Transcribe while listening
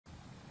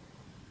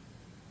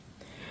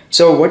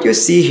So what you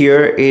see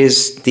here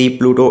is the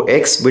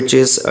PlutoX, which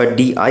is a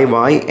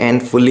DIY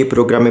and fully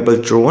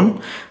programmable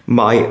drone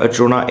by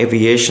Adrona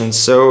Aviation.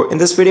 So in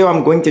this video,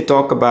 I'm going to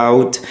talk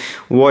about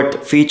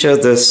what features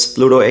this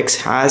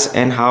PlutoX has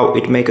and how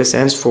it makes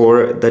sense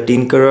for the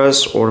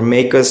tinkerers or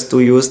makers to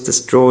use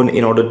this drone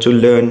in order to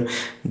learn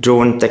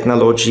drone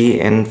technology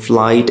and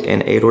flight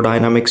and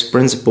aerodynamics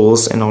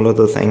principles and all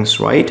other things,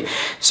 right?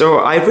 So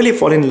I really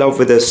fall in love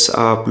with this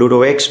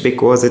PlutoX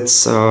because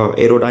it's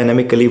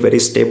aerodynamically very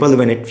stable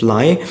when it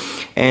fly,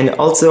 and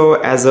also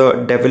as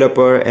a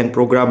developer and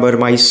programmer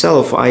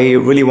myself, I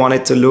really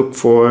wanted to look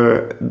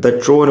for the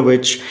drone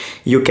which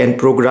you can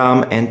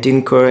program and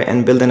tinker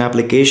and build an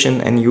application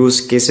and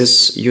use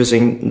cases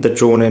using the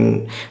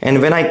drone.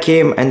 And when I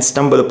came and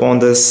stumbled upon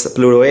this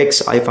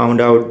PlutoX, I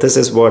found out this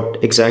is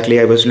what exactly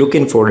I was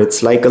looking for.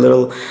 It's like a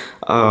little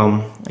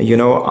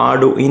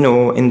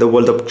Arduino in the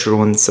world of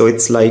drones. So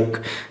it's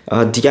like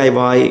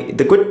DIY.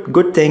 The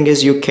good thing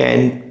is you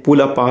can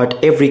pull apart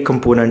every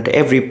component,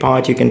 every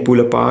part you can pull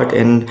apart,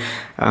 and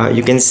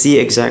you can see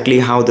exactly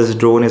how this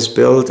drone is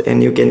built,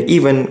 and you can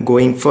even,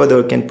 going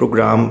further, can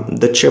program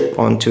the chip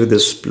onto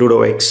this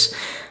PlutoX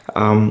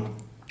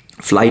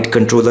flight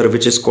controller,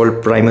 which is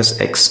called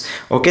PrimusX.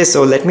 Okay,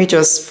 so let me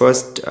just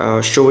first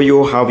show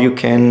you how you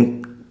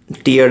can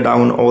tear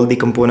down all the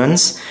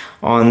components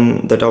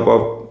on the top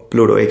of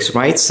PlutoX,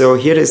 right? So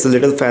here is the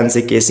little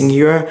fancy casing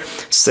here.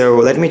 So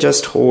let me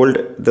just hold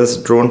this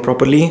drone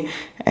properly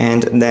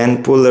and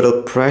then pull a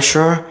little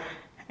pressure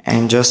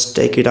and just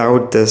take it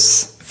out,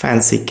 this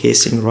fancy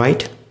casing,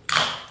 right?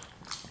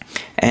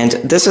 And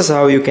this is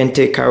how you can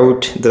take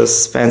out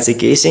this fancy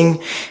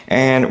casing.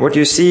 And what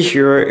you see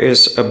here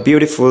is a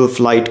beautiful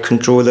flight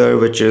controller,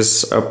 which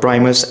is a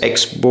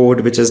PrimusX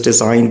board, which is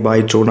designed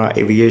by Adrona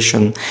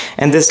Aviation.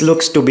 And this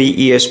looks to be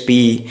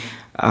ESP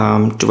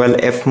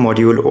 12F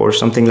module or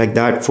something like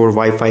that for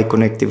Wi-Fi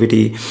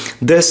connectivity.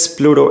 This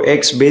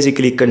PlutoX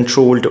basically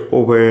controlled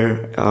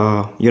over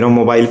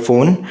mobile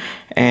phone,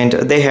 and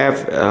they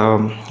have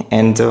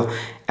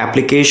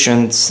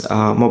applications,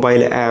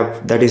 mobile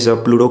app that is a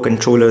Pluto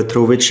controller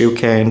through which you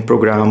can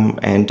program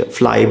and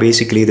fly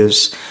basically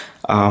this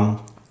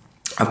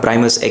a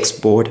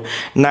PrimusX board.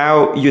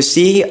 Now you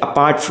see,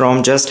 apart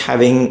from just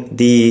having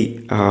the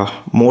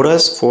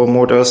motors, 4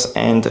 motors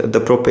and the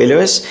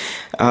propellers,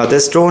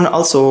 this drone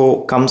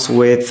also comes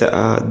with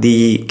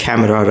the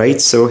camera,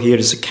 right? So here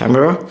is a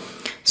camera.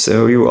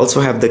 So you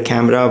also have the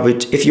camera,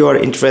 which if you are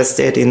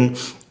interested in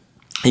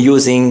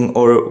using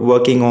or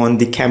working on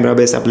the camera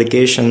based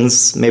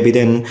applications, maybe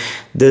then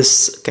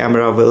this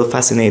camera will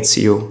fascinate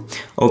you.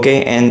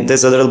 Okay, and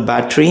there's a little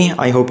battery.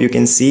 I hope you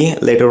can see.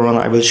 Later on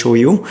I will show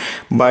you,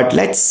 but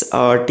let's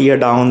tear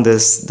down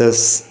this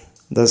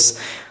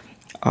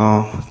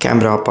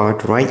camera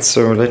part, right?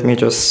 So let me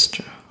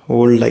just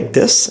hold like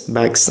this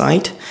back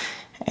side,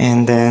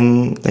 and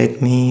then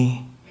let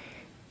me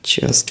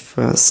just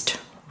first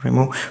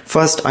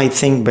I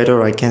think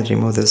better I can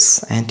remove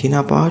this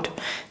antenna part.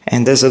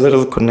 And there's a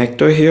little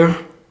connector here.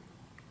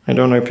 I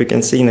don't know if you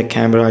can see in the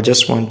camera. I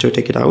just want to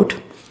take it out.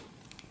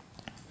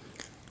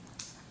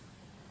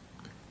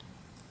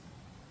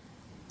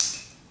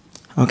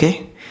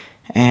 Okay,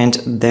 and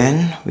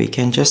then we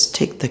can just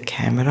take the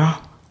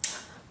camera,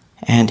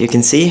 and you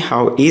can see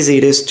how easy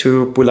it is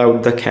to pull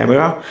out the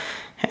camera.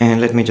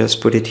 And let me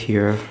just put it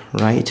here,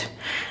 right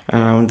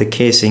around the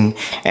casing.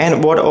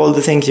 And what all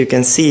the things you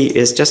can see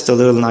is just a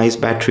little nice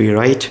battery,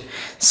 right?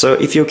 So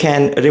if you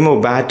can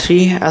remove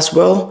battery as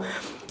well,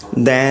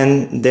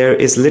 then there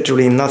is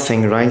literally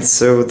nothing, right?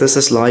 So this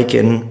is like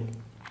a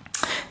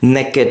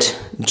naked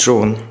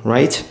drone,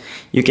 right?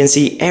 You can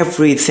see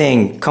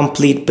everything,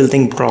 complete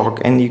building block,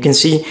 and you can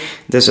see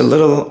there's a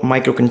little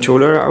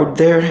microcontroller out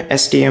there,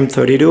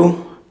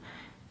 STM32.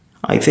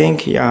 I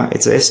think, yeah,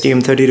 it's a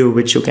STM32,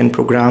 which you can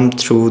program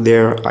through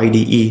their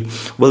IDE.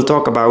 We'll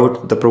talk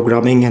about the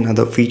programming and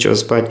other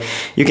features, but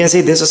you can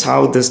see this is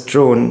how this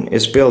drone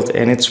is built,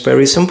 and it's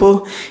very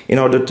simple in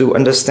order to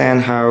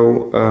understand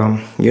how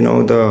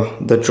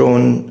the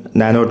drone,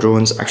 nano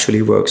drones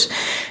actually works.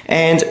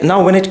 And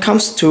now when it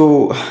comes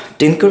to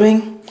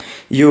tinkering,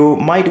 you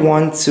might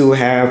want to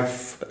have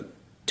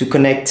to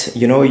connect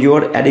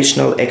your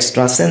additional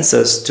extra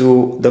sensors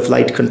to the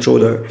flight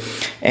controller.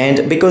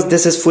 And because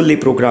this is fully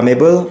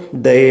programmable,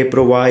 they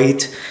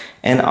provide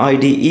an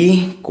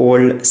IDE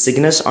called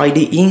Cygnus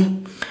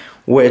IDE,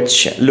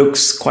 which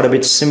looks quite a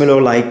bit similar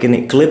like an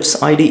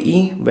Eclipse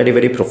IDE,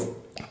 very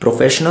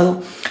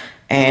professional.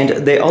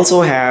 And they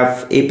also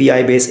have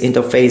API based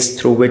interface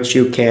through which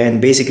you can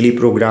basically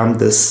program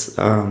this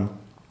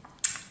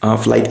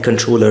flight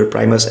controller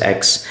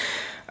PrimusX.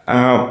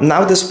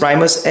 Now this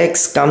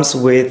PrimusX comes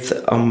with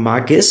a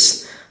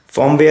Magis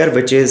firmware,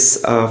 which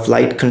is a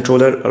flight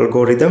controller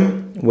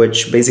algorithm,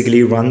 which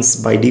basically runs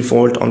by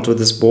default onto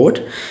this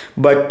board.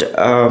 But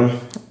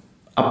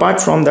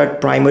apart from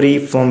that primary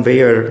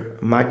firmware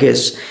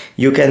Magis,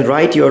 you can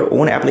write your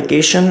own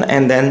application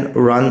and then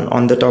run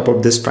on the top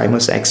of this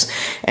PrimusX.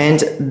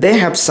 And they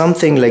have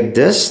something like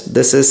this.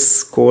 This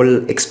is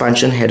called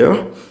expansion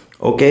header.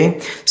 Okay,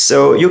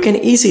 so you can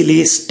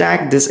easily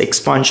stack this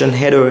expansion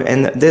header,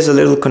 and there's a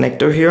little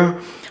connector here.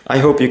 I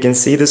hope you can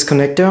see this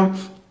connector,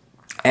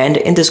 and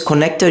in this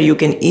connector you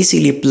can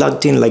easily plug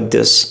it in like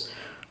this,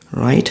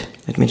 right?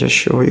 Let me just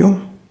show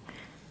you.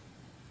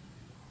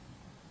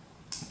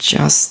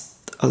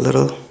 Just a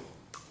little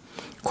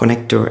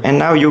connector, and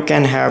now you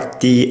can have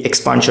the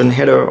expansion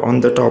header on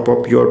the top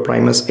of your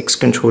PrimusX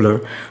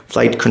controller,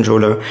 flight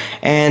controller.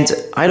 And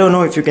I don't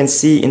know if you can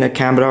see in a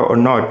camera or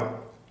not,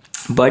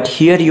 but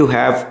here you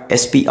have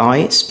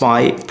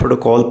SPI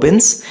protocol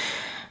pins.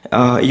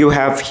 You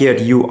have here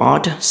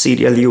UART,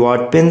 serial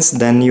UART pins,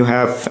 then you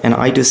have an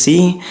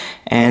I2C,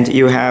 and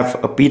you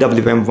have a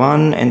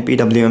PWM1 and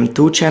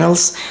PWM2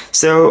 channels.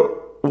 So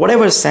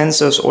whatever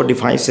sensors or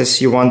devices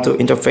you want to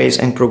interface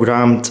and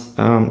program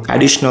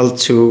additional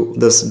to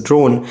this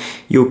drone,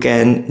 you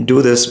can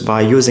do this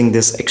by using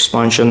this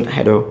expansion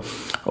header.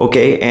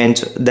 Okay, and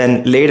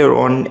then later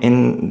on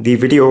in the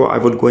video I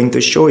would going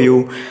to show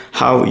you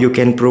how you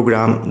can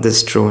program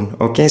this drone.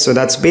 Okay, so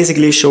that's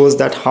basically shows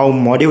that how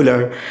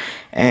modular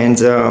and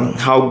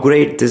how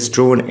great this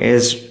drone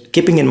is,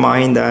 keeping in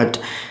mind that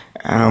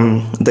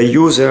the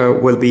user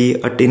will be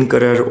a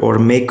tinkerer or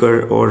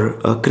maker or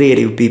a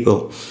creative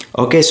people.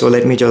 Okay, so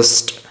let me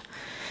just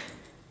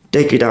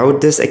take it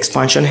out, this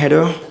expansion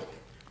header.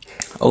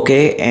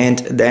 Okay, and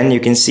then you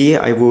can see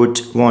I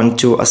would want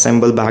to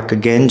assemble back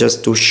again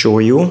just to show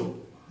you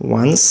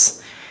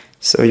once.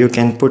 So you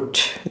can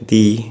put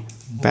the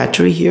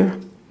battery here.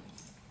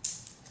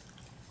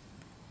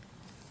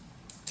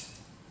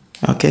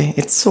 Okay,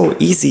 it's so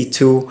easy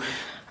to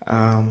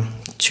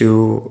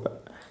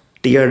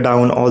tear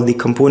down all the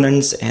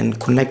components and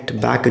connect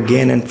back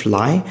again and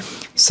fly.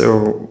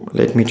 So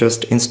let me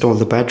just install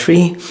the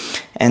battery,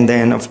 and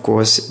then of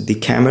course the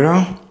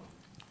camera,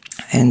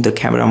 and the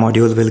camera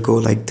module will go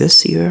like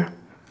this here.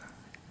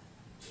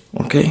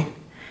 Okay,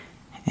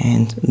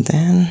 and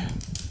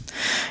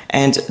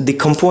the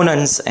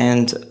components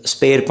and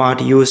spare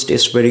part used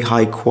is very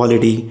high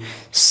quality,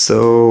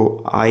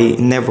 so I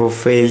never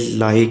felt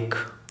like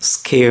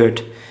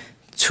scared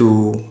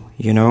to,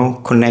 you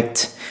know,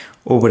 connect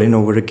over and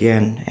over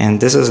again.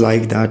 And this is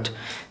like that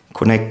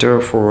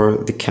connector for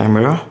the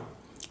camera,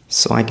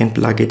 so I can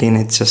plug it in.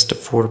 It's just a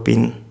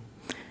 4-pin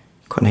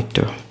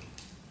connector.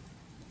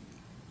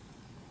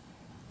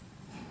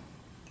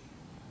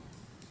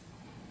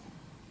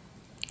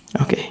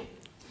 Okay,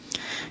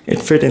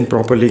 it fit in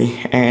properly.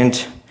 And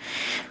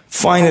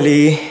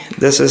finally,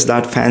 this is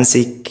that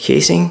fancy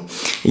casing.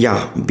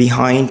 Yeah,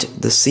 behind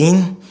the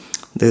scene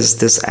there's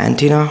this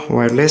antenna,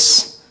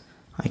 wireless,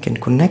 I can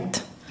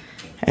connect.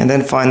 And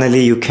then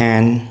finally you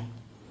can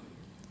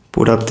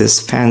put up this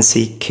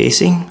fancy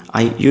casing.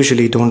 I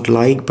usually don't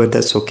like, but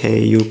that's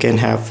okay. You can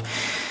have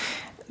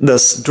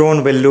this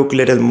drone will look a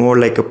little more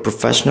like a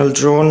professional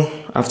drone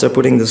after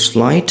putting this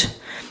flight,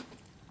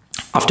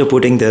 after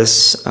putting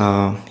this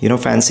you know,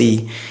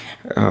 fancy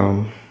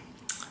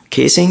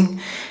casing.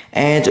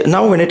 And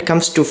now when it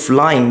comes to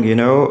flying, you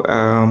know,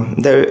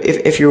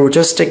 if you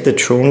just take the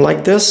drone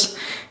like this,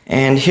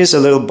 and here's a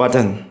little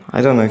button.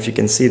 I don't know if you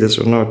can see this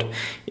or not.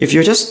 If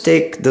you just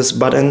take this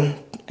button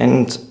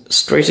and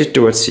stretch it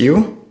towards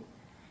you,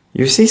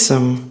 you see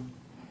some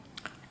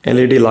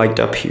LED light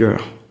up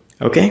here.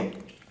 Okay,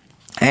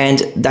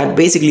 and that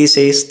basically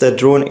says the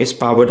drone is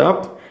powered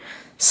up.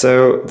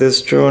 So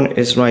this drone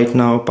is right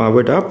now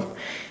powered up.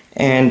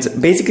 And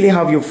basically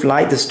how you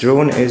fly this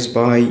drone is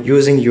by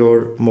using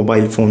your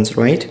mobile phones,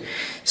 right?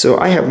 So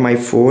I have my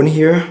phone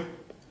here,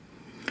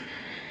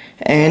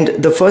 and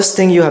the first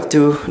thing you have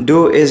to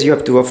do is you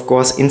have to, of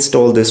course,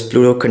 install this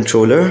Pluto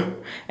controller.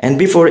 And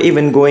before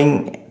even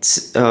going,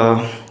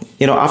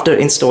 you know, after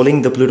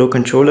installing the Pluto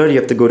controller, you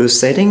have to go to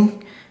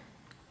setting,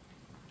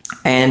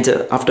 and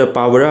after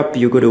power up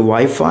you go to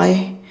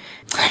Wi-Fi.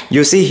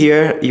 You see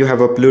here you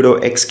have a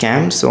PlutoX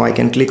cam, so I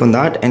can click on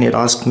that and it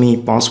asks me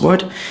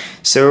password.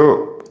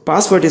 So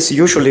password is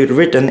usually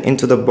written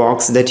into the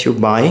box that you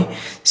buy,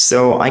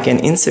 so I can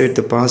insert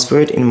the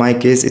password. In my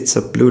case it's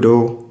a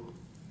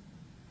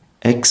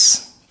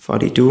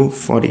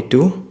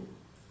PlutoX4242,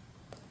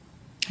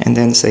 and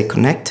then say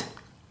connect,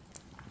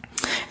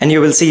 and you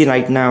will see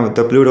right now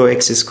the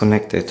PlutoX is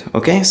connected.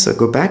 Okay, so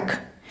go back.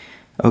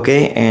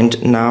 Okay,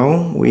 and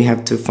now we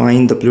have to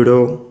find the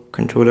Pluto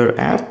controller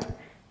app.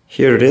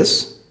 Here it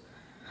is.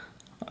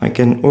 I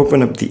can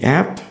open up the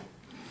app,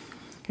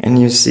 and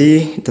you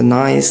see the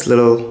nice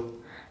little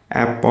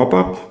app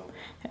pop-up,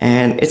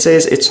 and it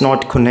says it's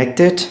not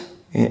connected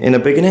in the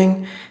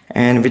beginning,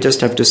 and we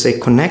just have to say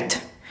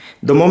connect.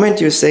 The moment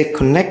you say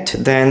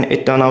connect, then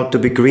it turns out to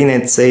be green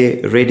and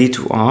say ready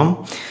to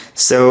arm.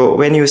 So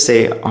when you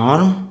say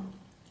arm,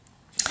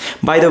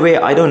 by the way,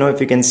 I don't know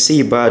if you can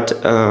see, but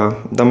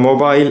the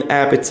mobile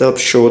app itself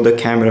shows the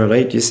camera,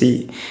 right? You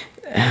see,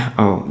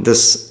 oh,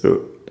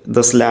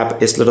 this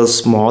lap is a little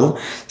small,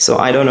 so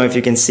I don't know if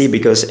you can see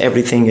because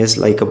everything is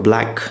like a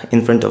black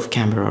in front of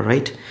camera,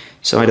 right?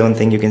 So I don't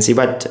think you can see,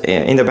 but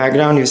in the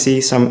background you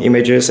see some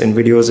images and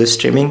videos is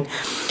streaming.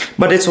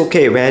 But it's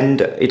okay. When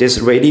it is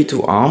ready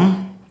to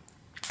arm,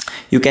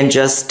 you can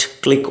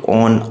just click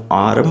on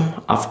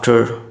arm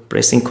after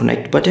pressing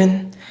connect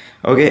button.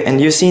 Okay, and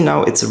you see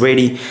now it's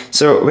ready.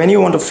 So when you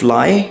want to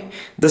fly,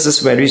 this is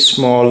very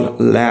small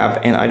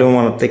lab, and I don't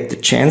want to take the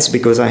chance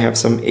because I have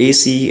some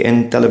AC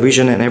and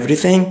television and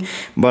everything,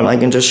 but I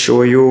can just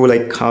show you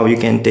like how you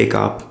can take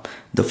up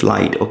the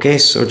flight. Okay,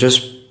 so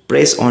just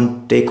press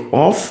on take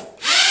off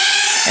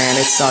and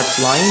it starts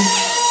flying,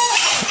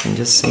 and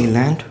just say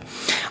land.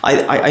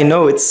 I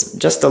know it's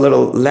just a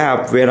little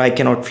lab where I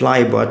cannot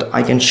fly, but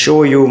I can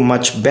show you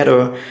much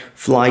better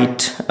flying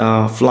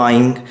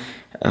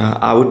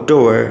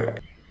outdoor